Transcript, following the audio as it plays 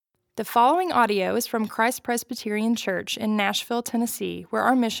The following audio is from Christ Presbyterian Church in Nashville, Tennessee, where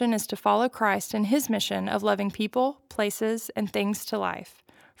our mission is to follow Christ in his mission of loving people, places, and things to life.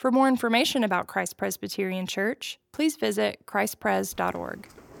 For more information about Christ Presbyterian Church, please visit christpres.org.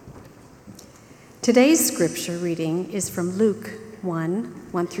 Today's scripture reading is from Luke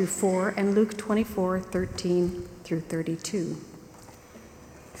 1 through 4, and Luke 24, 13 through 32.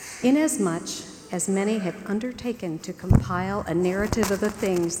 Inasmuch as many have undertaken to compile a narrative of the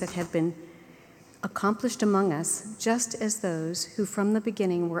things that have been accomplished among us, just as those who from the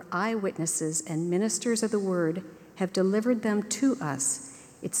beginning were eyewitnesses and ministers of the word have delivered them to us,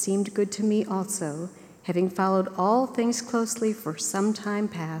 it seemed good to me also, having followed all things closely for some time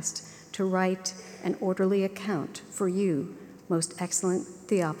past, to write an orderly account for you, most excellent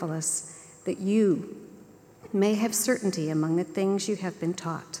Theophilus, that you may have certainty among the things you have been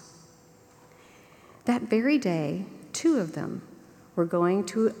taught. That very day, two of them were going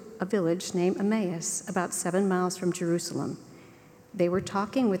to a village named Emmaus, about 7 miles from Jerusalem. They were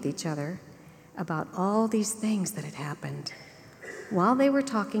talking with each other about all these things that had happened. While they were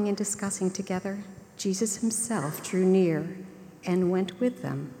talking and discussing together, Jesus himself drew near and went with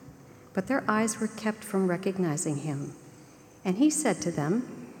them, but their eyes were kept from recognizing him. And he said to them,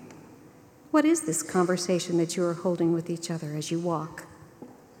 "What is this conversation that you are holding with each other as you walk?"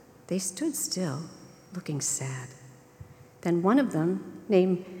 They stood still, looking sad. Then one of them,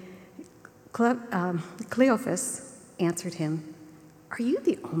 named Cleophas, answered him, "Are you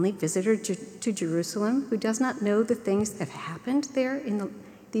the only visitor to Jerusalem who does not know the things that have happened there in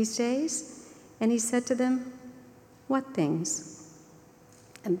these days?" And he said to them, "What things?"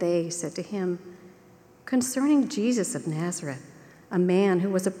 And they said to him, "Concerning Jesus of Nazareth, a man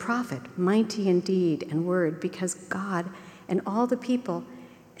who was a prophet, mighty in deed and word, because God and all the people,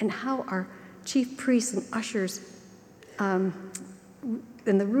 and how our chief priests and ushers and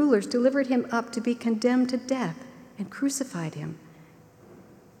the rulers delivered him up to be condemned to death and crucified him.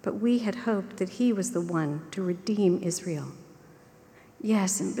 But we had hoped that he was the one to redeem Israel.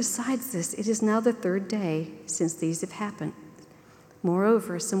 Yes, and besides this, it is now the third day since these have happened.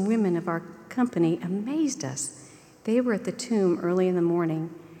 Moreover, some women of our company amazed us. They were at the tomb early in the morning,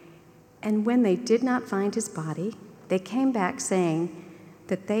 and when they did not find his body, they came back saying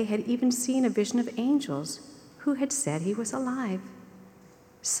that they had even seen a vision of angels who had said he was alive.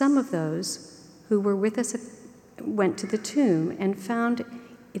 Some of those who were with us went to the tomb and found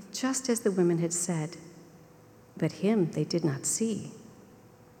it just as the women had said, but him they did not see."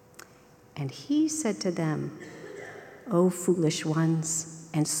 And he said to them, "O foolish ones,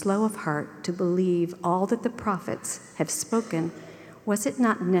 and slow of heart to believe all that the prophets have spoken, was it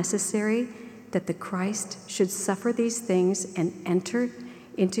not necessary that the Christ should suffer these things and enter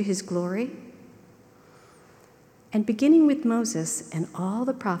into his glory?" And beginning with Moses and all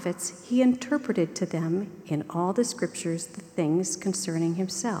the prophets, he interpreted to them in all the scriptures the things concerning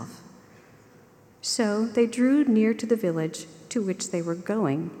himself. So they drew near to the village to which they were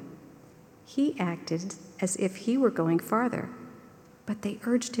going. He acted as if he were going farther, but they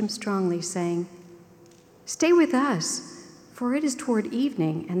urged him strongly, saying, "Stay with us, for it is toward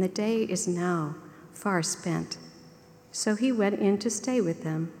evening, and the day is now far spent." So he went in to stay with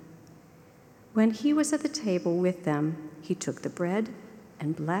them. When he was at the table with them, he took the bread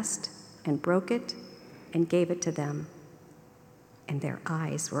and blessed and broke it and gave it to them. And their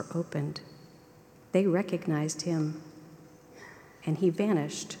eyes were opened. They recognized him, and he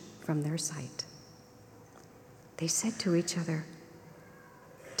vanished from their sight. They said to each other,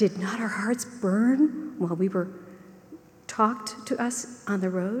 "Did not our hearts burn while we were talked to us on the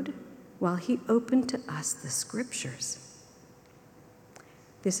road, while he opened to us the scriptures?"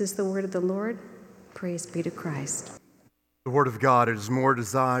 This is the word of the Lord. Praise be to Christ. The word of God, it is more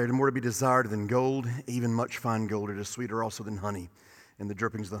to be desired than gold, even much fine gold. It is sweeter also than honey, and the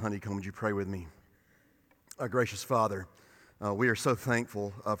drippings of the honeycomb. Would you pray with me? Our gracious Father, we are so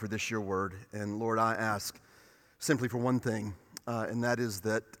thankful for this, your word. And Lord, I ask simply for one thing, and that is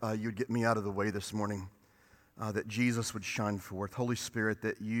that you'd get me out of the way this morning, that Jesus would shine forth. Holy Spirit,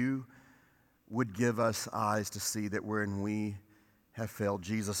 that you would give us eyes to see that wherein we have failed.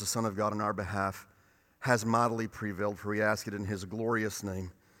 Jesus, the Son of God, on our behalf, has mightily prevailed, for we ask it in his glorious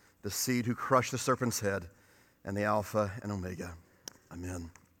name, the seed who crushed the serpent's head, and the Alpha and Omega. Amen.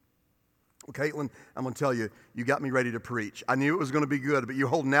 Well, Caitlin, I'm going to tell you, you got me ready to preach. I knew it was going to be good, but you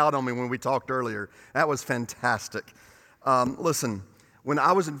holding out on me when we talked earlier. That was fantastic. Listen, when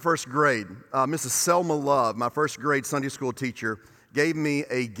I was in first grade, Mrs. Selma Love, my first grade Sunday school teacher, gave me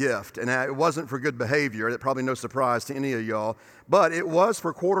a gift. And it wasn't for good behavior. It's probably no surprise to any of y'all. But it was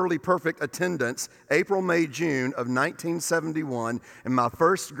for quarterly perfect attendance, April, May, June of 1971. In my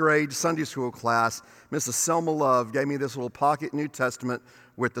first grade Sunday school class, Mrs. Selma Love gave me this little pocket New Testament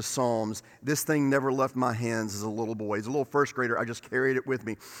with the Psalms. This thing never left my hands as a little boy. As a little first grader, I just carried it with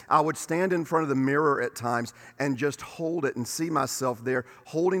me. I would stand in front of the mirror at times and just hold it and see myself there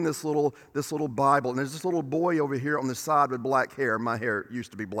holding this little Bible. And there's this little boy over here on the side with black hair. My hair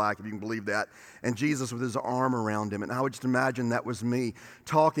used to be black, if you can believe that. And Jesus with his arm around him. And I would just imagine that was me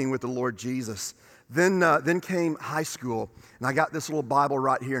talking with the Lord Jesus. Then came high school, and I got this little Bible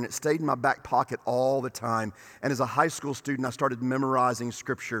right here, and it stayed in my back pocket all the time. And as a high school student, I started memorizing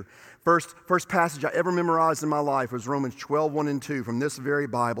Scripture. First passage I ever memorized in my life was Romans 12, 1 and 2 from this very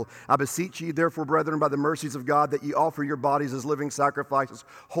Bible. I beseech ye, therefore, brethren, by the mercies of God, that ye offer your bodies as living sacrifices,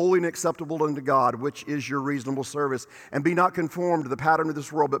 holy and acceptable unto God, which is your reasonable service. And be not conformed to the pattern of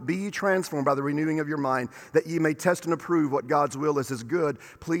this world, but be ye transformed by the renewing of your mind, that ye may test and approve what God's will is, his good,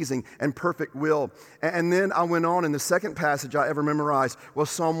 pleasing, and perfect will. And then I went on, and the second passage I ever memorized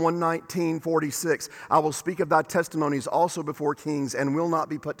was Psalm 119, 46. I will speak of thy testimonies also before kings, and will not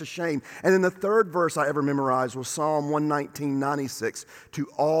be put to shame. And then the third verse I ever memorized was Psalm 119, 96. To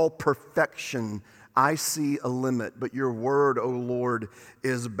all perfection I see a limit, but your word, O Lord,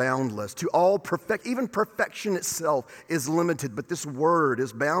 is boundless. To all even perfection itself is limited, but this word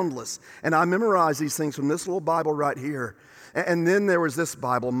is boundless. And I memorized these things from this little Bible right here. And then there was this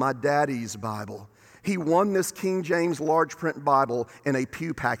Bible, my daddy's Bible. He won this King James large print Bible in a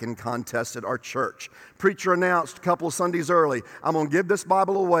pew packing contest at our church. Preacher announced a couple of Sundays early, I'm going to give this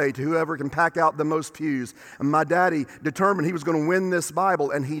Bible away to whoever can pack out the most pews. And my daddy determined he was going to win this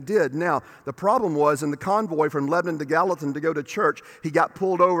Bible, and he did. Now, the problem was in the convoy from Lebanon to Gallatin to go to church, he got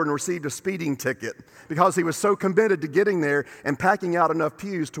pulled over and received a speeding ticket because he was so committed to getting there and packing out enough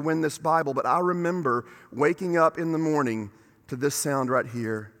pews to win this Bible. But I remember waking up in the morning to this sound right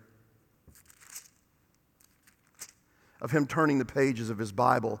here, of him turning the pages of his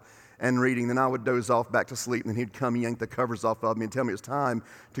Bible and reading. Then I would doze off back to sleep, and then he'd come and yank the covers off of me and tell me it was time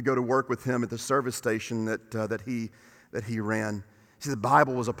to go to work with him at the service station that he ran. See, the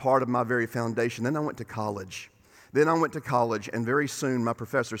Bible was a part of my very foundation. Then I went to college. And very soon my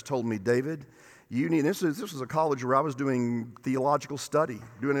professors told me, David, this was a college where I was doing theological study,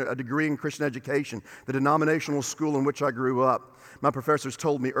 doing a degree in Christian education, the denominational school in which I grew up. My professors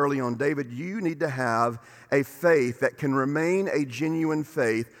told me early on, David, you need to have a faith that can remain a genuine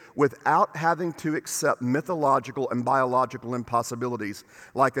faith without having to accept mythological and biological impossibilities,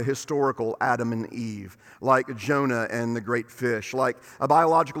 like a historical Adam and Eve, like Jonah and the great fish, like a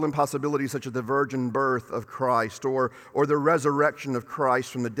biological impossibility such as the virgin birth of Christ or the resurrection of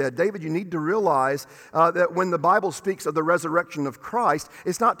Christ from the dead. David, you need to realize that when the Bible speaks of the resurrection of Christ,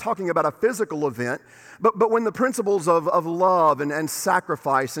 it's not talking about a physical event, but when the principles of love and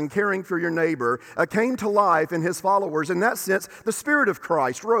sacrifice and caring for your neighbor came to life in his followers, in that sense, the Spirit of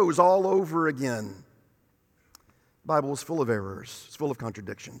Christ rose all over again. The Bible was full of errors. It's full of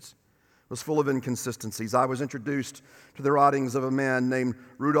contradictions. It was full of inconsistencies. I was introduced to the writings of a man named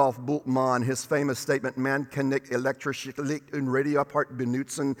Rudolf Bultmann. His famous statement, Man kann nicht elektrisch Licht und Radioapparat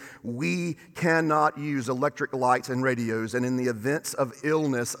benutzen. We cannot use electric lights and radios, and in the events of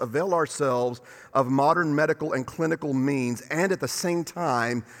illness, avail ourselves of modern medical and clinical means, and at the same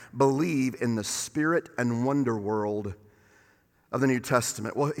time, believe in the spirit and wonder world of the New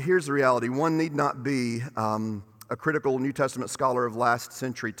Testament. Well, here's the reality. One need not be a critical New Testament scholar of last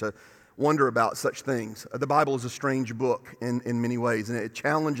century to wonder about such things. The Bible is a strange book in many ways, and it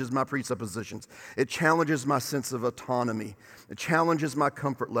challenges my presuppositions. It challenges my sense of autonomy. It challenges my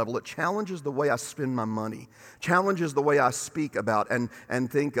comfort level. It challenges the way I spend my money. Challenges the way I speak about and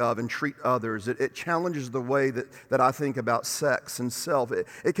think of and treat others. It challenges the way that I think about sex and self.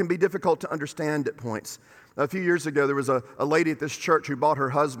 It can be difficult to understand at points. A few years ago, there was a lady at this church who bought her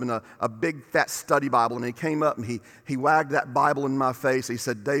husband a big fat study Bible, and he came up and he wagged that Bible in my face. He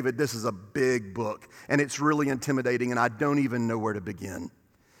said, David, this is a big book, and it's really intimidating, and I don't even know where to begin. And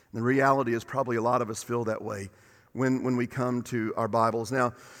the reality is probably a lot of us feel that way when we come to our Bibles.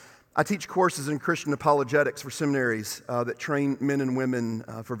 Now, I teach courses in Christian apologetics for seminaries that train men and women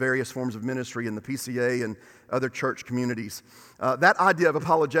for various forms of ministry in the PCA and other church communities. That idea of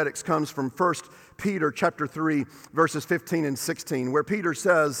apologetics comes from 1 Peter chapter 3, verses 15 and 16, where Peter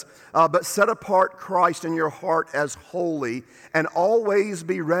says, but set apart Christ in your heart as holy, and always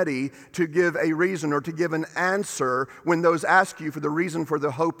be ready to give a reason or to give an answer when those ask you for the reason for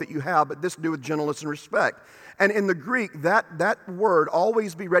the hope that you have, but this do with gentleness and respect. And in the Greek, that word,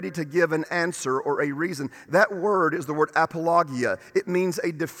 always be ready to give an answer or a reason, that word is the word apologia. It means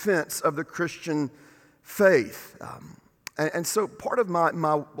a defense of the Christian faith. And so part of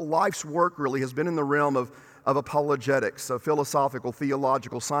my life's work really has been in the realm of apologetics, so philosophical,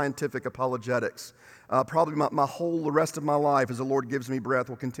 theological, scientific apologetics. Probably the rest of my life, as the Lord gives me breath,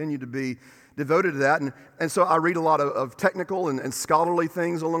 will continue to be devoted to that. And so I read a lot of technical and scholarly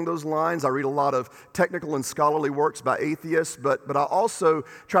things along those lines. I read a lot of technical and scholarly works by atheists, but I also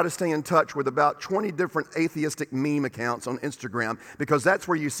try to stay in touch with about 20 different atheistic meme accounts on Instagram, because that's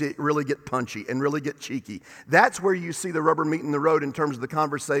where you see it really get punchy and really get cheeky. That's where you see the rubber meeting the road in terms of the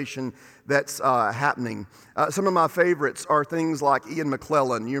conversation that's happening. Some of my favorites are things like Ian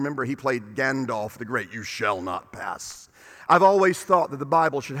McClellan. You remember he played Gandalf the Great, "You shall not pass." I've always thought that the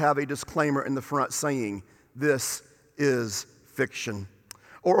Bible should have a disclaimer in the front saying, "This is fiction."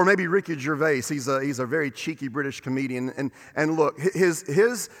 Or maybe Ricky Gervais, he's a very cheeky British comedian, and look,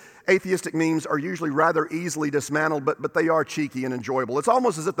 his atheistic memes are usually rather easily dismantled, but they are cheeky and enjoyable. It's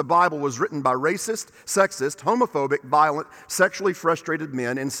almost as if the Bible was written by racist, sexist, homophobic, violent, sexually frustrated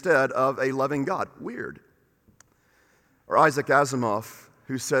men instead of a loving God. Weird. Or Isaac Asimov,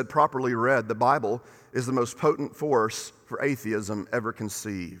 who said, properly read, the Bible is the most potent force for atheism ever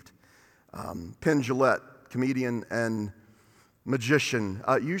conceived. Penn Jillette, comedian and magician,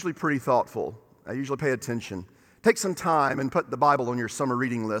 usually pretty thoughtful. I usually pay attention. Take some time and put the Bible on your summer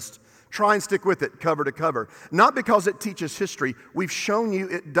reading list. Try and stick with it cover to cover. Not because it teaches history. We've shown you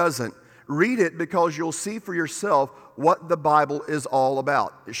it doesn't. Read it because you'll see for yourself what the Bible is all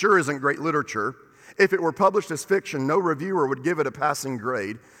about. It sure isn't great literature. If it were published as fiction, no reviewer would give it a passing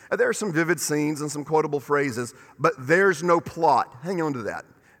grade. There are some vivid scenes and some quotable phrases, but there's no plot. Hang on to that.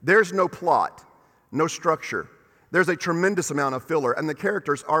 There's no plot, no structure. There's a tremendous amount of filler, and the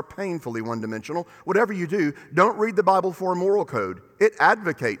characters are painfully one-dimensional. Whatever you do, don't read the Bible for a moral code. It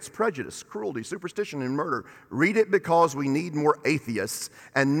advocates prejudice, cruelty, superstition, and murder. Read it because we need more atheists,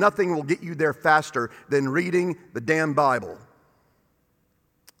 and nothing will get you there faster than reading the damn Bible.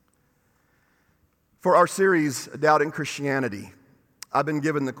 For our series, Doubting Christianity, I've been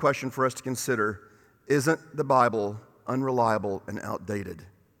given the question for us to consider, isn't the Bible unreliable and outdated?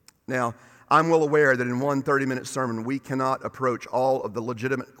 Now, I'm well aware that in one 30-minute sermon, we cannot approach all of the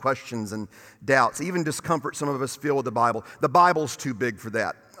legitimate questions and doubts, even discomfort some of us feel with the Bible. The Bible's too big for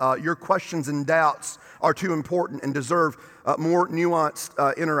that. Your questions and doubts are too important and deserve more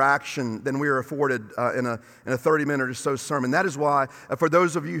nuanced interaction than we are afforded in a 30-minute or so sermon. That is why, for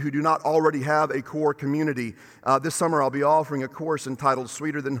those of you who do not already have a core community, this summer I'll be offering a course entitled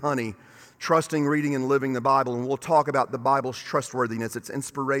Sweeter Than Honey, Trusting, Reading, and Living the Bible. And we'll talk about the Bible's trustworthiness, its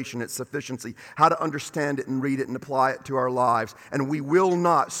inspiration, its sufficiency, how to understand it and read it and apply it to our lives. And we will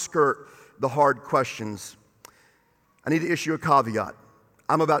not skirt the hard questions. I need to issue a caveat.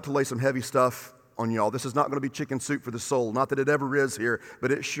 I'm about to lay some heavy stuff on y'all. This is not going to be chicken soup for the soul. Not that it ever is here, but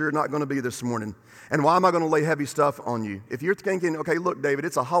it's sure not going to be this morning. And why am I going to lay heavy stuff on you? If you're thinking, okay, look, David,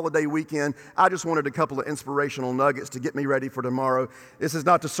 it's a holiday weekend. I just wanted a couple of inspirational nuggets to get me ready for tomorrow. This is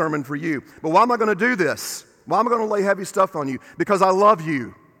not the sermon for you. But why am I going to do this? Why am I going to lay heavy stuff on you? Because I love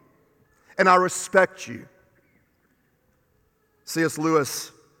you and I respect you. C.S.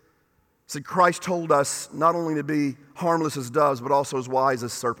 Lewis said, Christ told us not only to be harmless as doves, but also as wise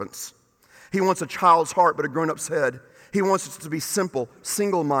as serpents. He wants a child's heart, but a grown-up's head. He wants us to be simple,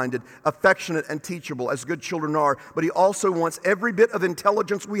 single-minded, affectionate, and teachable, as good children are. But he also wants every bit of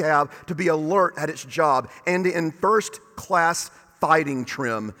intelligence we have to be alert at its job and in first-class fighting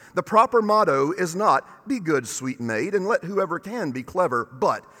trim. The proper motto is not, be good, sweet maid, and let whoever can be clever,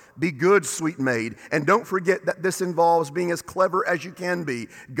 but be good, sweet maid. And don't forget that this involves being as clever as you can be.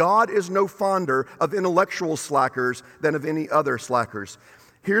 God is no fonder of intellectual slackers than of any other slackers.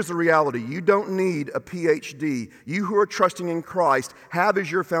 Here's the reality. You don't need a PhD. You who are trusting in Christ have as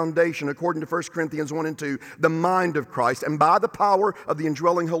your foundation, according to 1 Corinthians 1 and 2, the mind of Christ. And by the power of the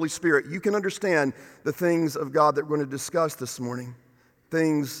indwelling Holy Spirit, you can understand the things of God that we're going to discuss this morning.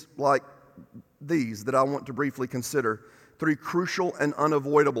 Things like these that I want to briefly consider. Three crucial and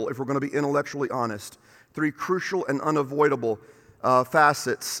unavoidable, if we're going to be intellectually honest, three crucial and unavoidable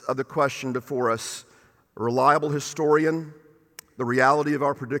facets of the question before us. A reliable historian, the reality of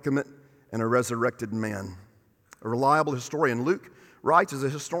our predicament, and a resurrected man. A reliable historian. Luke writes as a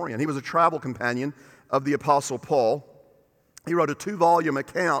historian. He was a travel companion of the Apostle Paul. He wrote a 2-volume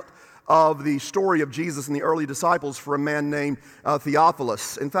account of the story of Jesus and the early disciples for a man named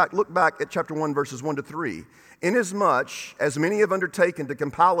Theophilus. In fact, look back at chapter 1, verses 1 to 3. Inasmuch as many have undertaken to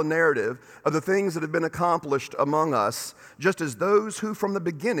compile a narrative of the things that have been accomplished among us, just as those who from the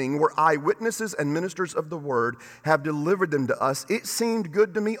beginning were eyewitnesses and ministers of the word have delivered them to us, it seemed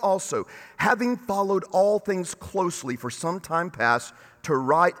good to me also, having followed all things closely for some time past, to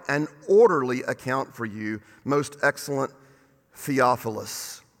write an orderly account for you, most excellent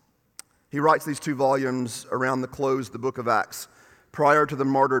Theophilus. He writes these 2 volumes around the close of the book of Acts, prior to the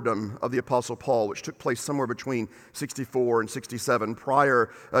martyrdom of the Apostle Paul, which took place somewhere between 64 and 67, prior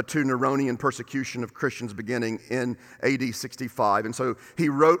to Neronian persecution of Christians beginning in AD 65. And so he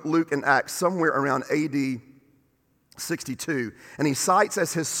wrote Luke and Acts somewhere around AD 62, and he cites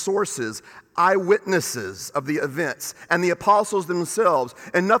as his sources eyewitnesses of the events and the apostles themselves,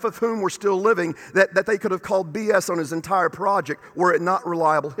 enough of whom were still living that they could have called BS on his entire project were it not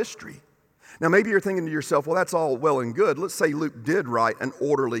reliable history. Now, maybe you're thinking to yourself, well, that's all well and good. Let's say Luke did write an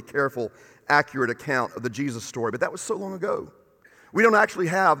orderly, careful, accurate account of the Jesus story, but that was so long ago. We don't actually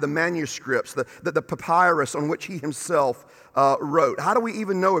have the manuscripts, the papyrus on which he himself wrote. How do we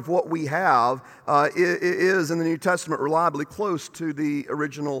even know if what we have is in the New Testament reliably close to the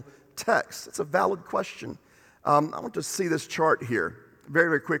original text? It's a valid question. I want to see this chart here very,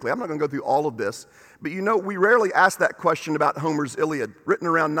 very quickly. I'm not going to go through all of this, but you know, we rarely ask that question about Homer's Iliad, written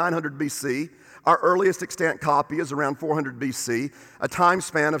around 900 BC. Our earliest extant copy is around 400 BC, a time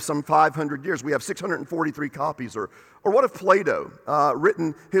span of some 500 years. We have 643 copies. Or what of Plato,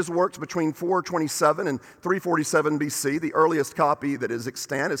 written his works between 427 and 347 BC? The earliest copy that is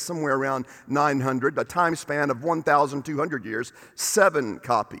extant is somewhere around 900, a time span of 1,200 years, 7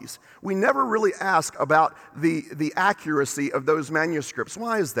 copies. We never really ask about the accuracy of those manuscripts.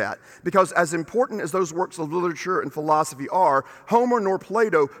 Why is that? Because as important as those works of literature and philosophy are, Homer nor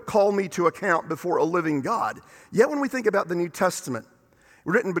Plato call me to account before a living God. Yet when we think about the New Testament,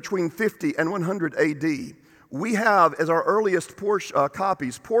 written between 50 and 100 AD, we have as our earliest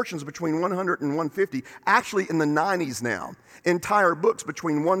copies portions between 100 and 150, actually in the 90s now, entire books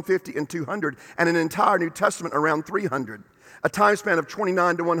between 150 and 200, and an entire New Testament around 300. A time span of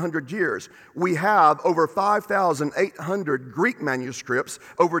 29 to 100 years. We have over 5,800 Greek manuscripts,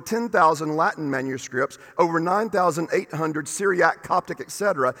 over 10,000 Latin manuscripts, over 9,800 Syriac, Coptic,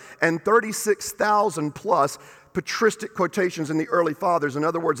 etc., and 36,000 plus patristic quotations in the early fathers. In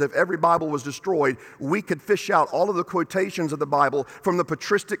other words, if every Bible was destroyed, we could fish out all of the quotations of the Bible from the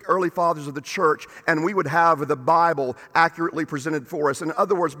patristic early fathers of the church, and we would have the Bible accurately presented for us. In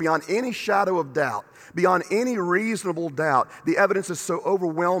other words, beyond any shadow of doubt, beyond any reasonable doubt, the evidence is so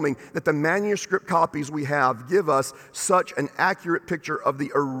overwhelming that the manuscript copies we have give us such an accurate picture of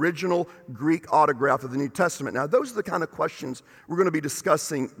the original Greek autograph of the New Testament. Now, those are the kind of questions we're going to be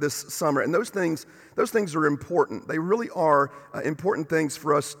discussing this summer, and those things are important. They really are important things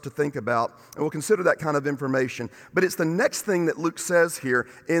for us to think about, and we'll consider that kind of information. But it's the next thing that Luke says here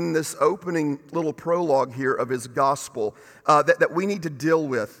in this opening little prologue here of his gospel that we need to deal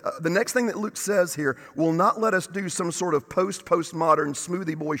with. The next thing that Luke says here will not let us do some sort of postmodern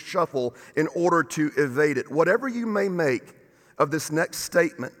smoothie boy shuffle in order to evade it. Whatever you may make of this next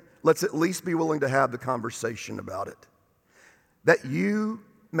statement, let's at least be willing to have the conversation about it. That you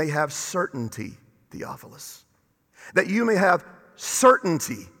may have certainty, Theophilus. That you may have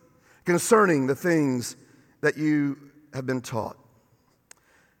certainty concerning the things that you have been taught.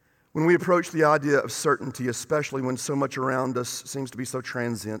 When we approach the idea of certainty, especially when so much around us seems to be so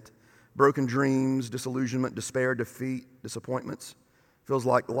transient, broken dreams, disillusionment, despair, defeat, disappointments, feels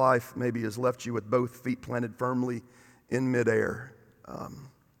like life maybe has left you with both feet planted firmly in midair.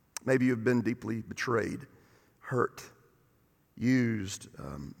 Maybe you've been deeply betrayed, hurt, used,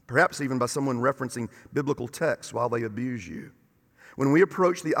 perhaps even by someone referencing biblical texts while they abuse you. When we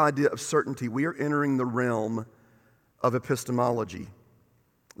approach the idea of certainty, we are entering the realm of epistemology,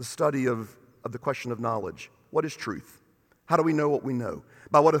 the study of the question of knowledge. What is truth? How do we know what we know?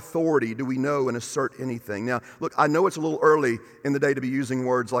 By what authority do we know and assert anything? Now, look, I know it's a little early in the day to be using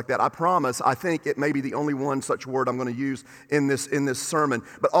words like that. I promise, I think it may be the only one such word I'm going to use in this sermon.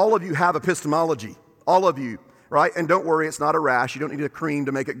 But all of you have epistemology. All of you. Right? And don't worry, it's not a rash. You don't need a cream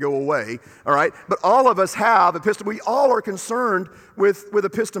to make it go away. All right? But all of us have epistemology. We all are concerned with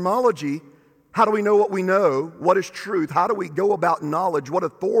epistemology. How do we know what we know? What is truth? How do we go about knowledge? What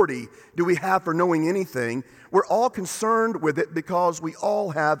authority do we have for knowing anything? We're all concerned with it because we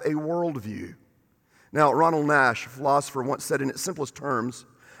all have a worldview. Now, Ronald Nash, a philosopher, once said in its simplest terms,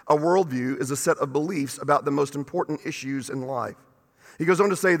 a worldview is a set of beliefs about the most important issues in life. He goes on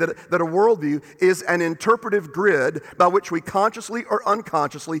to say that a worldview is an interpretive grid by which we consciously or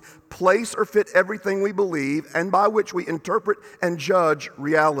unconsciously place or fit everything we believe and by which we interpret and judge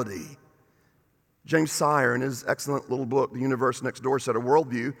reality. James Sire, in his excellent little book, The Universe Next Door, said a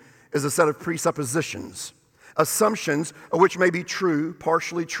worldview is a set of presuppositions, assumptions which may be true,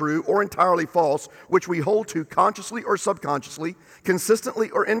 partially true, or entirely false, which we hold to consciously or subconsciously, consistently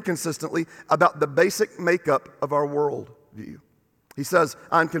or inconsistently about the basic makeup of our worldview. He says,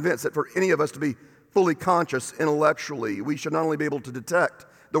 I'm convinced that for any of us to be fully conscious intellectually, we should not only be able to detect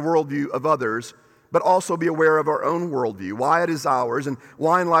the worldview of others, but also be aware of our own worldview, why it is ours, and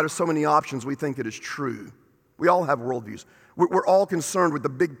why in light of so many options we think it is true. We all have worldviews. We're all concerned with the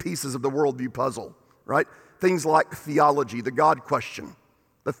big pieces of the worldview puzzle, right? Things like theology, the God question.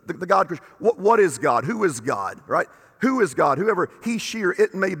 The God question. What is God? Who is God, right? Who is God? Whoever he, she, or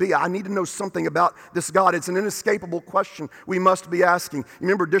it may be. I need to know something about this God. It's an inescapable question we must be asking. You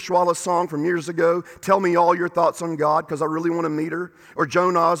remember Dishwalla's song from years ago, Tell Me All Your Thoughts on God, because I really want to meet her? Or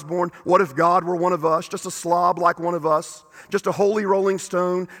Joan Osborne, What if God were one of us, just a slob like one of us, just a holy rolling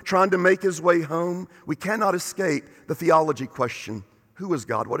stone trying to make his way home? We cannot escape the theology question. Who is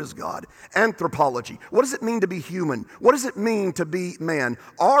God? What is God? Anthropology. What does it mean to be human? What does it mean to be man?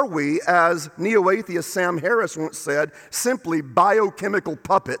 Are we, as neo-atheist Sam Harris once said, simply biochemical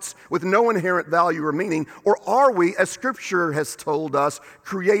puppets with no inherent value or meaning? Or are we, as Scripture has told us,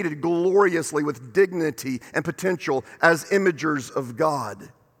 created gloriously with dignity and potential as imagers of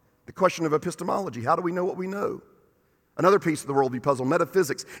God? The question of epistemology. How do we know what we know? Another piece of the worldview puzzle,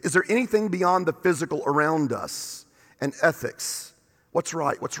 metaphysics. Is there anything beyond the physical around us? And ethics. What's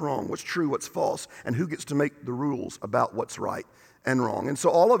right, what's wrong, what's true, what's false, and who gets to make the rules about what's right and wrong. And so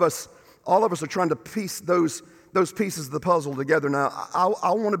all of us are trying to piece those pieces of the puzzle together. Now,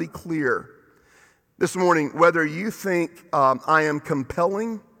 I want to be clear this morning, whether you think I am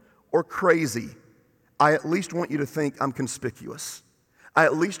compelling or crazy, I at least want you to think I'm conspicuous. I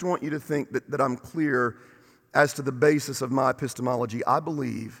at least want you to think that I'm clear as to the basis of my epistemology. I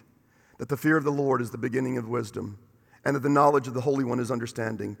believe that the fear of the Lord is the beginning of wisdom, and that the knowledge of the Holy One is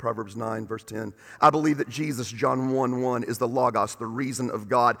understanding, Proverbs 9, verse 10. I believe that Jesus, John 1:1, is the Logos, the reason of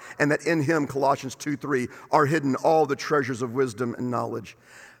God, and that in him, Colossians 2:3, are hidden all the treasures of wisdom and knowledge.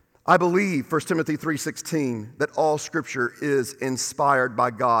 I believe, 1 Timothy 3:16, that all Scripture is inspired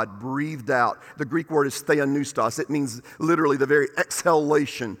by God, breathed out. The Greek word is theanoustos. It means literally the very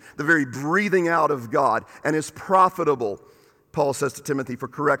exhalation, the very breathing out of God, and is profitable, Paul says to Timothy, for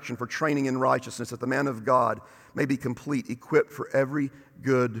correction, for training in righteousness, that the man of God may be complete, equipped for every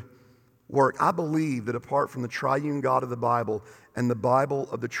good work. I believe that apart from the triune God of the Bible and the Bible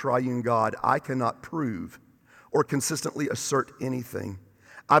of the triune God, I cannot prove or consistently assert anything.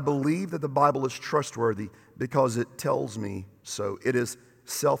 I believe that the Bible is trustworthy because it tells me so. It is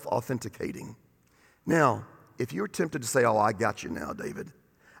self-authenticating. Now, if you're tempted to say, oh, I got you now, David,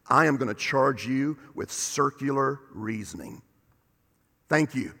 I am going to charge you with circular reasoning.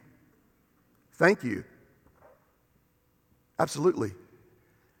 Thank you. Thank you. Absolutely.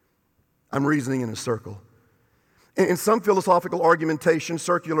 I'm reasoning in a circle. In some philosophical argumentation,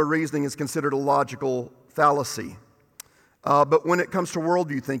 circular reasoning is considered a logical fallacy. But when it comes to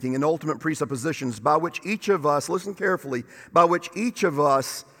worldview thinking and ultimate presuppositions by which each of us, listen carefully, by which each of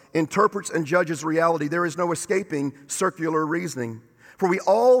us interprets and judges reality, there is no escaping circular reasoning. For we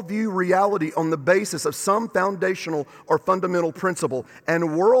all view reality on the basis of some foundational or fundamental principle, and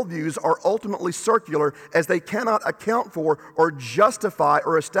worldviews are ultimately circular as they cannot account for or justify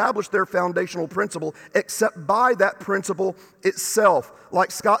or establish their foundational principle except by that principle itself. Like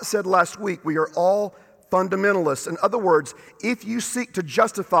Scott said last week, we are all fundamentalists. In other words, if you seek to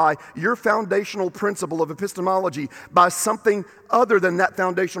justify your foundational principle of epistemology by something other than that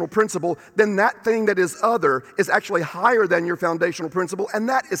foundational principle, then that thing that is other is actually higher than your foundational principle, and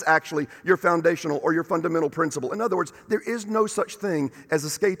that is actually your foundational or your fundamental principle. In other words, there is no such thing as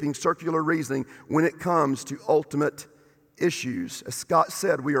escaping circular reasoning when it comes to ultimate issues. As Scott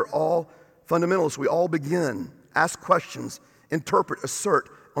said, we are all fundamentalists. We all begin, ask questions, interpret, assert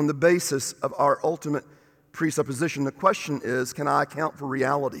on the basis of our ultimate presupposition. The question is, can I account for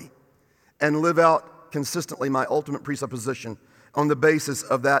reality and live out consistently my ultimate presupposition on the basis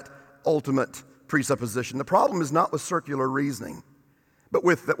of that ultimate presupposition? The problem is not with circular reasoning, but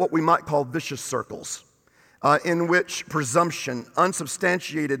with what we might call vicious circles, in which presumption,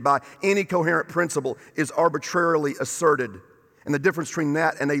 unsubstantiated by any coherent principle, is arbitrarily asserted. And the difference between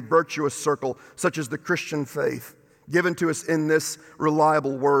that and a virtuous circle, such as the Christian faith, given to us in this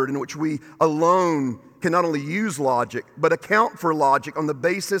reliable word, in which we alone can not only use logic, but account for logic on the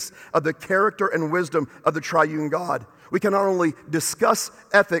basis of the character and wisdom of the triune God. We can not only discuss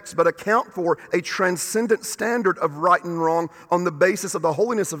ethics, but account for a transcendent standard of right and wrong on the basis of the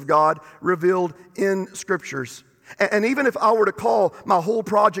holiness of God revealed in Scriptures. And even if I were to call my whole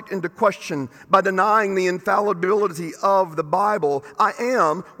project into question by denying the infallibility of the Bible, I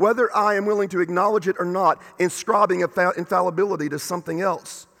am, whether I am willing to acknowledge it or not, inscribing infallibility to something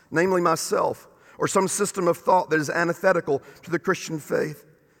else, namely myself, or some system of thought that is antithetical to the Christian faith.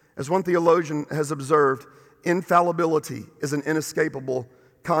 As one theologian has observed, infallibility is an inescapable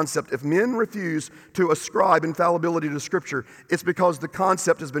concept. If men refuse to ascribe infallibility to Scripture, it's because the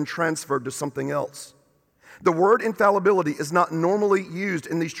concept has been transferred to something else. The word infallibility is not normally used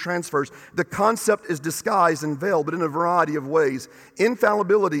in these transfers. The concept is disguised and veiled, but in a variety of ways.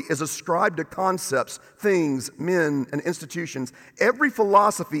 Infallibility is ascribed to concepts, things, men, and institutions. Every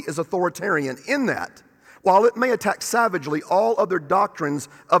philosophy is authoritarian in that, while it may attack savagely all other doctrines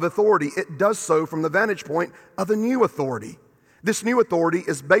of authority, it does so from the vantage point of a new authority. This new authority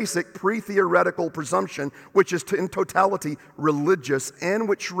is basic pre-theoretical presumption, which is in totality religious and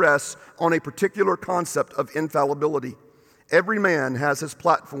which rests on a particular concept of infallibility. Every man has his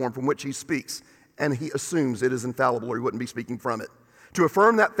platform from which he speaks, and he assumes it is infallible or he wouldn't be speaking from it. To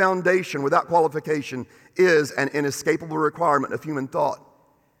affirm that foundation without qualification is an inescapable requirement of human thought.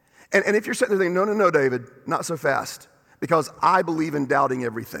 And if you're sitting there thinking, no, David, not so fast, because I believe in doubting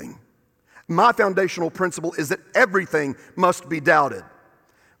everything. My foundational principle is that everything must be doubted.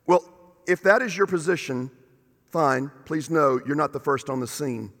 Well, if that is your position, fine. Please know you're not the first on the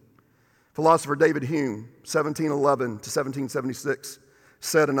scene. Philosopher David Hume, 1711 to 1776,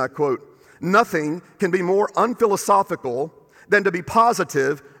 said, and I quote, "Nothing can be more unphilosophical than to be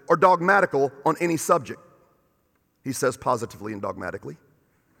positive or dogmatical on any subject." He says positively and dogmatically.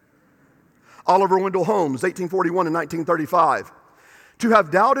 Oliver Wendell Holmes, 1841 and 1935. "To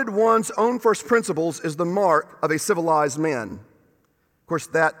have doubted one's own first principles is the mark of a civilized man." Of course,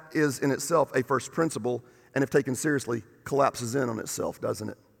 that is in itself a first principle, and if taken seriously, collapses in on itself, doesn't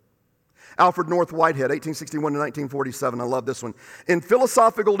it? Alfred North Whitehead, 1861 to 1947, I love this one. "In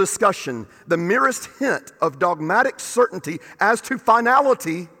philosophical discussion, the merest hint of dogmatic certainty as to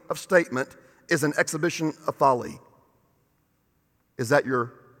finality of statement is an exhibition of folly." Is that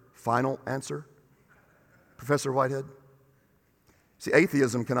your final answer, Professor Whitehead? See,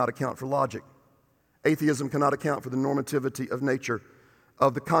 atheism cannot account for logic. Atheism cannot account for the normativity of nature,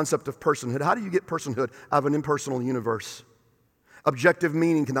 of the concept of personhood. How do you get personhood out of an impersonal universe? Objective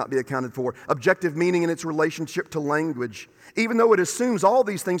meaning cannot be accounted for. Objective meaning in its relationship to language, even though it assumes all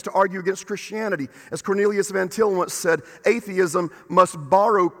these things to argue against Christianity. As Cornelius Van Til once said, atheism must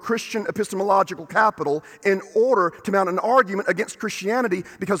borrow Christian epistemological capital in order to mount an argument against Christianity,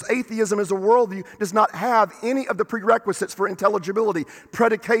 because atheism as a worldview does not have any of the prerequisites for intelligibility,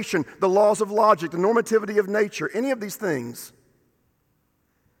 predication, the laws of logic, the normativity of nature, any of these things.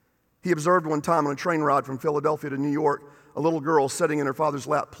 He observed one time on a train ride from Philadelphia to New York, a little girl sitting in her father's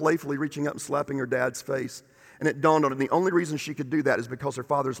lap, playfully reaching up and slapping her dad's face. And it dawned on her, the only reason she could do that is because her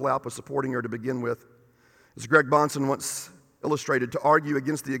father's lap was supporting her to begin with. As Greg Bonson once illustrated, to argue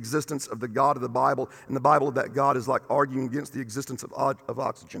against the existence of the God of the Bible and the Bible of that God is like arguing against the existence of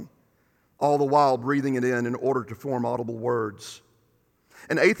oxygen, all the while breathing it in order to form audible words.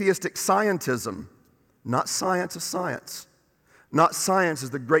 An atheistic scientism, not science as science, not science as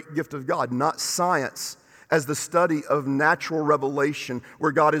the great gift of God, not science as the study of natural revelation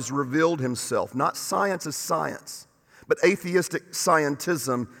where God has revealed himself, not science as science. But atheistic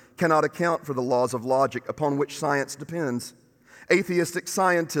scientism cannot account for the laws of logic upon which science depends. Atheistic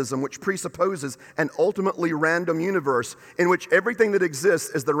scientism, which presupposes an ultimately random universe in which everything that exists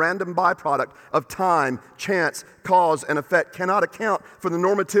is the random byproduct of time, chance, cause, and effect, cannot account for the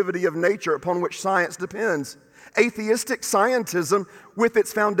normativity of nature upon which science depends. Atheistic scientism, with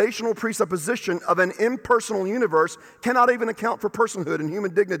its foundational presupposition of an impersonal universe, cannot even account for personhood and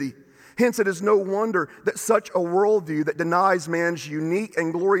human dignity. Hence, it is no wonder that such a worldview that denies man's unique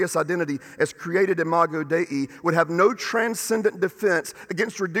and glorious identity as created imago Dei would have no transcendent defense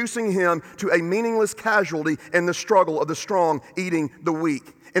against reducing him to a meaningless casualty in the struggle of the strong eating the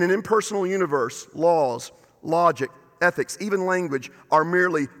weak. In an impersonal universe, laws, logic, ethics, even language are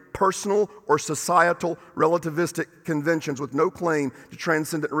merely personal or societal relativistic conventions with no claim to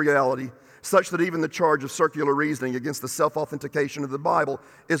transcendent reality, such that even the charge of circular reasoning against the self-authentication of the Bible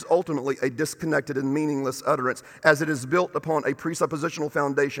is ultimately a disconnected and meaningless utterance, as it is built upon a presuppositional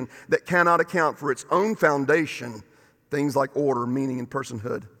foundation that cannot account for its own foundation, things like order, meaning, and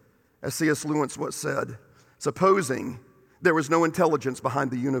personhood. As C.S. Lewis once said, supposing there was no intelligence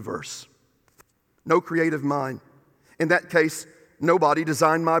behind the universe, no creative mind, in that case, nobody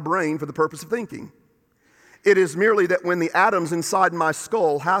designed my brain for the purpose of thinking. It is merely that when the atoms inside my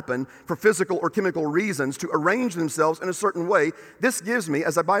skull happen for physical or chemical reasons to arrange themselves in a certain way, this gives me,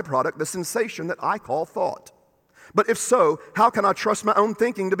 as a byproduct, the sensation that I call thought. But if so, how can I trust my own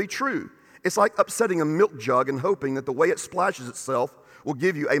thinking to be true? It's like upsetting a milk jug and hoping that the way it splashes itself will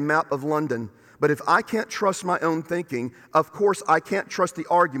give you a map of London. But if I can't trust my own thinking, of course I can't trust the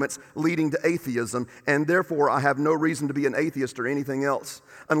arguments leading to atheism, and therefore I have no reason to be an atheist or anything else.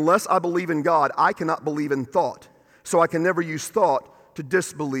 Unless I believe in God, I cannot believe in thought. So I can never use thought to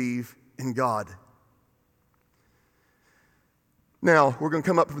disbelieve in God. Now, we're going to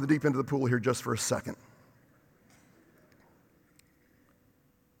come up from the deep end of the pool here just for a second.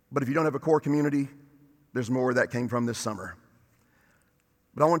 But if you don't have a core community, there's more where that came from this summer.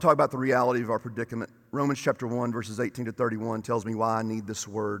 But I want to talk about the reality of our predicament. Romans chapter 1, verses 18 to 31 tells me why I need this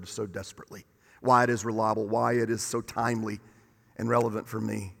word so desperately, why it is reliable, why it is so timely and relevant for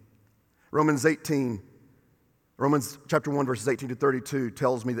me. Romans chapter 1, verses 18 to 32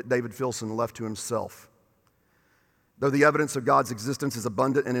 tells me that David Filson left to himself. Though the evidence of God's existence is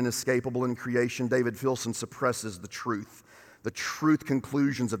abundant and inescapable in creation, David Filson suppresses the truth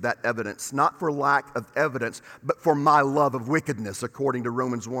conclusions of that evidence, not for lack of evidence, but for my love of wickedness, according to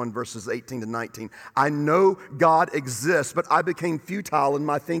Romans 1, verses 18 to 19. I know God exists, but I became futile in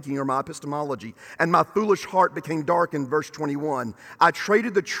my thinking or my epistemology, and my foolish heart became darkened, verse 21. I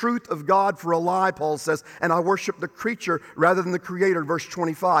traded the truth of God for a lie, Paul says, and I worshiped the creature rather than the creator, verse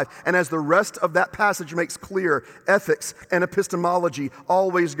 25. And as the rest of that passage makes clear, ethics and epistemology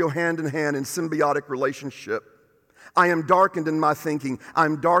always go hand in hand in symbiotic relationship. I am darkened in my thinking.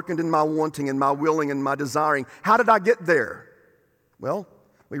 I'm darkened in my wanting and my willing and my desiring. How did I get there? Well,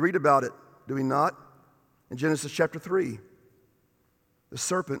 we read about it, do we not? In Genesis chapter 3. The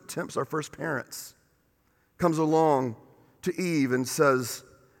serpent tempts our first parents, comes along to Eve and says,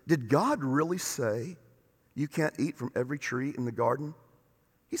 did God really say you can't eat from every tree in the garden?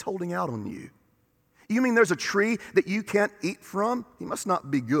 He's holding out on you. You mean there's a tree that you can't eat from? He must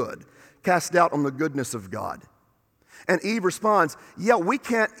not be good. Cast doubt on the goodness of God. And Eve responds, yeah, we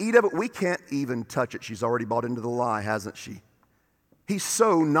can't eat of it. We can't even touch it. She's already bought into the lie, hasn't she? He's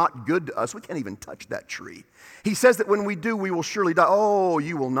so not good to us, we can't even touch that tree. He says that when we do, we will surely die. Oh,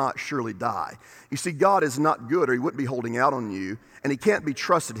 you will not surely die. You see, God is not good, or he wouldn't be holding out on you, and he can't be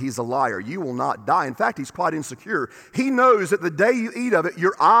trusted. He's a liar. You will not die. In fact, he's quite insecure. He knows that the day you eat of it,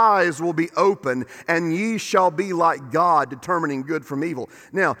 your eyes will be open, and ye shall be like God, determining good from evil.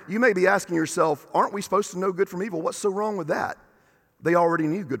 Now, you may be asking yourself, aren't we supposed to know good from evil? What's so wrong with that? They already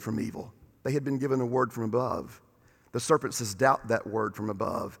knew good from evil. They had been given a word from above. The serpent says, doubt that word from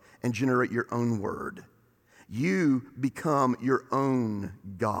above and generate your own word. You become your own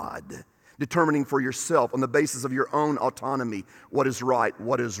God, determining for yourself on the basis of your own autonomy what is right,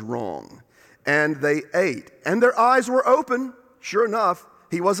 what is wrong. And they ate, and their eyes were open. Sure enough,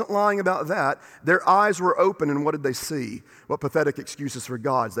 he wasn't lying about that. Their eyes were open, and what did they see? What pathetic excuses for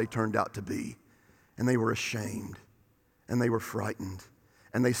gods they turned out to be. And they were ashamed, and they were frightened.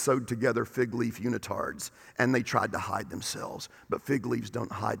 And they sewed together fig leaf unitards, and they tried to hide themselves. But fig leaves don't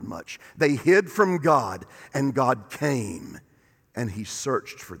hide much. They hid from God, and God came, and he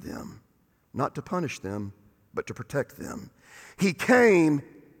searched for them, not to punish them, but to protect them. He came,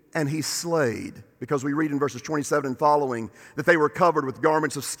 and he slayed, because we read in verses 27 and following that they were covered with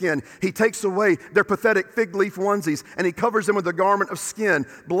garments of skin. He takes away their pathetic fig leaf onesies, and he covers them with a garment of skin.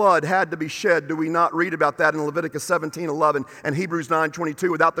 Blood had to be shed. Do we not read about that in Leviticus 17:11 and Hebrews 9:22?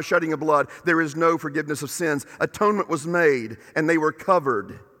 Without the shedding of blood, there is no forgiveness of sins. Atonement was made, and they were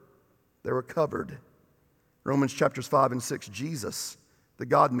covered. They were covered. Romans chapters 5 and 6, Jesus, the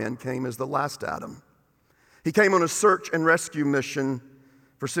God-man, came as the last Adam. He came on a search and rescue mission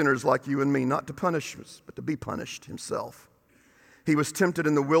for sinners like you and me, not to punish us, but to be punished himself. He was tempted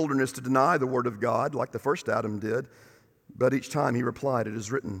in the wilderness to deny the word of God, like the first Adam did, but each time he replied, it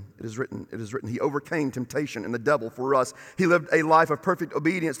is written, it is written, it is written. He overcame temptation and the devil for us. He lived a life of perfect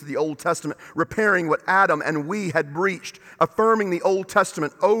obedience to the Old Testament, repairing what Adam and we had breached, affirming the Old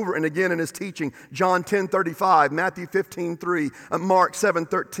Testament over and again in his teaching. John 10:35, Matthew 15:3, Mark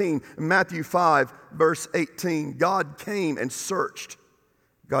 7:13, Matthew 5, verse 18. God came and searched.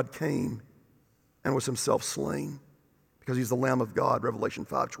 God came and was himself slain because he's the Lamb of God, Revelation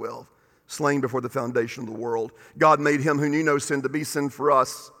 5:12, slain before the foundation of the world. God made him who knew no sin to be sin for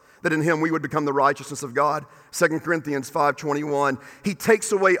us, that in him we would become the righteousness of God. 2 Corinthians 5:21. He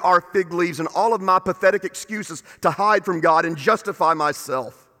takes away our fig leaves and all of my pathetic excuses to hide from God and justify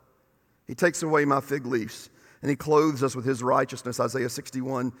myself. He takes away my fig leaves and he clothes us with his righteousness, Isaiah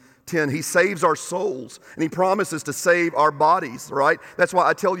 61, 10. He saves our souls, and he promises to save our bodies, right? That's why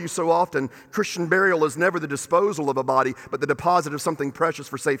I tell you so often, Christian burial is never the disposal of a body, but the deposit of something precious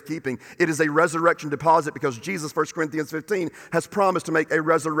for safekeeping. It is a resurrection deposit because Jesus, 1 Corinthians 15, has promised to make a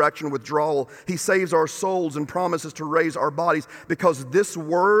resurrection withdrawal. He saves our souls and promises to raise our bodies because this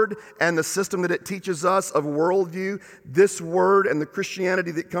word and the system that it teaches us of worldview, this word and the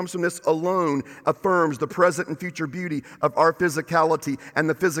Christianity that comes from this alone affirms the present and future beauty of our physicality and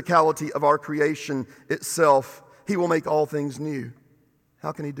the physicality of our creation itself. He will make all things new.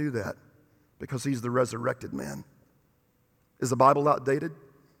 How can he do that? Because he's the resurrected man. Is the Bible outdated?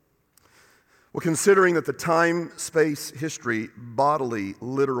 Well, considering that the time, space, history, bodily,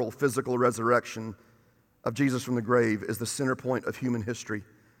 literal, physical resurrection of Jesus from the grave is the center point of human history,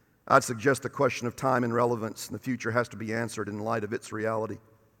 I'd suggest the question of time and relevance in the future has to be answered in light of its reality.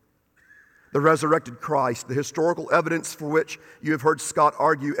 The resurrected Christ, the historical evidence for which you have heard Scott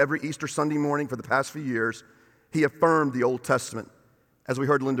argue every Easter Sunday morning for the past few years, he affirmed the Old Testament, as we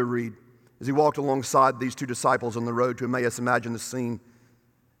heard Linda read. As he walked alongside these two disciples on the road to Emmaus, imagine the scene.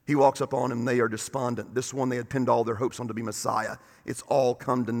 He walks up on them, they are despondent. This one they had pinned all their hopes on to be Messiah. It's all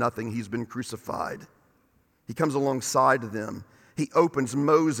come to nothing. He's been crucified. He comes alongside them. He opens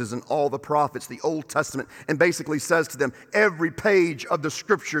Moses and all the prophets, the Old Testament, and basically says to them, every page of the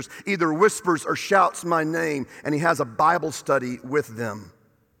scriptures either whispers or shouts my name, and he has a Bible study with them.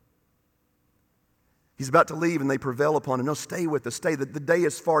 He's about to leave, and they prevail upon him. No, stay with us, stay. The day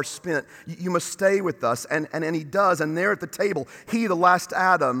is far spent. You must stay with us. And he does, and there at the table, he, the last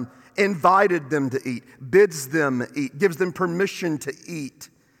Adam, invited them to eat, bids them eat, gives them permission to eat.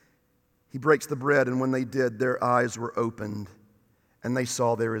 He breaks the bread, and when they did, their eyes were opened. And they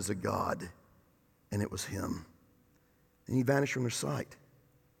saw there is a God, and it was him. And he vanished from their sight.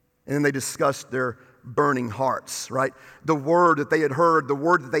 And then they discussed their burning hearts, right? The word that they had heard, the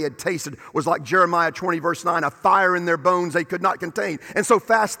word that they had tasted was like Jeremiah 20 verse 9, a fire in their bones they could not contain. And so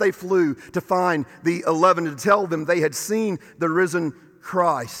fast they flew to find the 11 to tell them they had seen the risen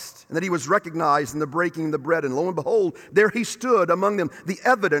Christ and that he was recognized in the breaking of the bread. And lo and behold, there he stood among them, the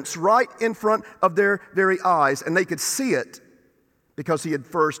evidence right in front of their very eyes, and they could see it. Because he had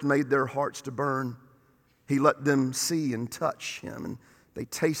first made their hearts to burn, he let them see and touch him, and they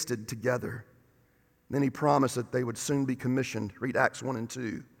tasted together. Then he promised that they would soon be commissioned. Read Acts 1 and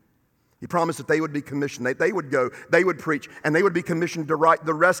 2. He promised that they would be commissioned, that they would go, they would preach, and they would be commissioned to write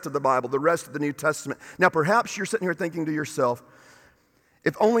the rest of the Bible, the rest of the New Testament. Now, perhaps you're sitting here thinking to yourself,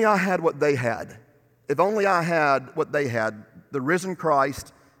 if only I had what they had. If only I had what they had, the risen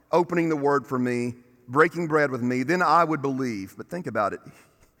Christ opening the word for me, breaking bread with me, then I would believe. But think about it.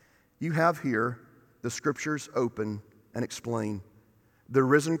 You have here the scriptures open and explain. The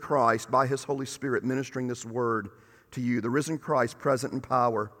risen Christ by his Holy Spirit ministering this word to you. The risen Christ present in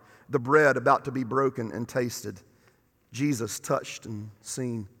power. The bread about to be broken and tasted. Jesus touched and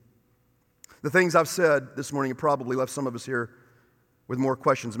seen. The things I've said this morning have probably left some of us here with more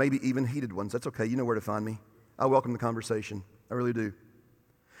questions, maybe even heated ones. That's okay. You know where to find me. I welcome the conversation. I really do.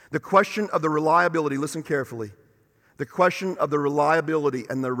 The question of the reliability, listen carefully, the question of the reliability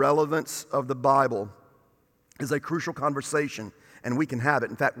and the relevance of the Bible is a crucial conversation, and we can have it.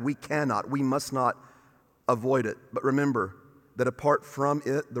 In fact, we cannot, we must not avoid it. But remember that apart from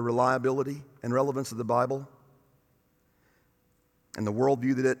it, the reliability and relevance of the Bible and the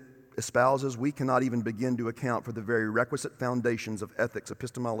worldview that it espouses, we cannot even begin to account for the very requisite foundations of ethics,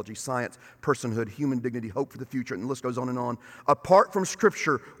 epistemology, science, personhood, human dignity, hope for the future, and the list goes on and on. Apart from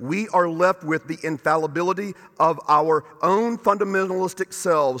Scripture, we are left with the infallibility of our own fundamentalistic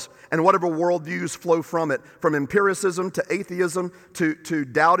selves and whatever worldviews flow from it, from empiricism to atheism to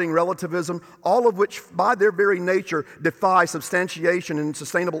doubting relativism, all of which by their very nature defy substantiation and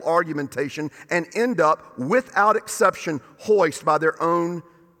sustainable argumentation and end up, without exception, hoist by their own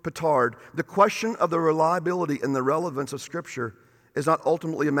petard. The question of the reliability and the relevance of Scripture is not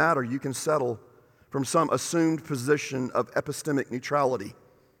ultimately a matter you can settle from some assumed position of epistemic neutrality.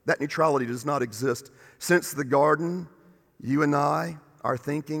 That neutrality does not exist. Since the garden, you and I, our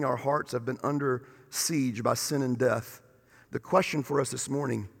thinking, our hearts have been under siege by sin and death. The question for us this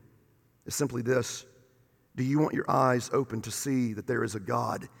morning is simply this: do you want your eyes open to see that there is a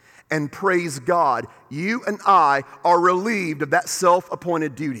God? And praise God, you and I are relieved of that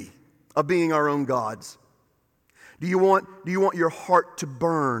self-appointed duty of being our own gods. Do you want your heart to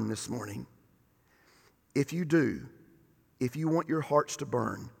burn this morning? If you do, if you want your hearts to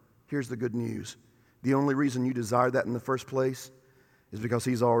burn, here's the good news. The only reason you desire that in the first place is because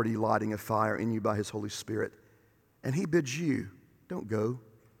he's already lighting a fire in you by his Holy Spirit. And he bids you, don't go,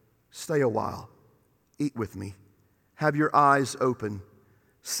 stay a while, eat with me, have your eyes open,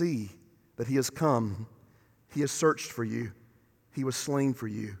 See that he has come. He has searched for you. He was slain for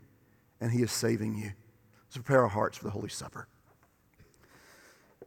you, and he is saving you. Let's prepare our hearts for the Holy Supper.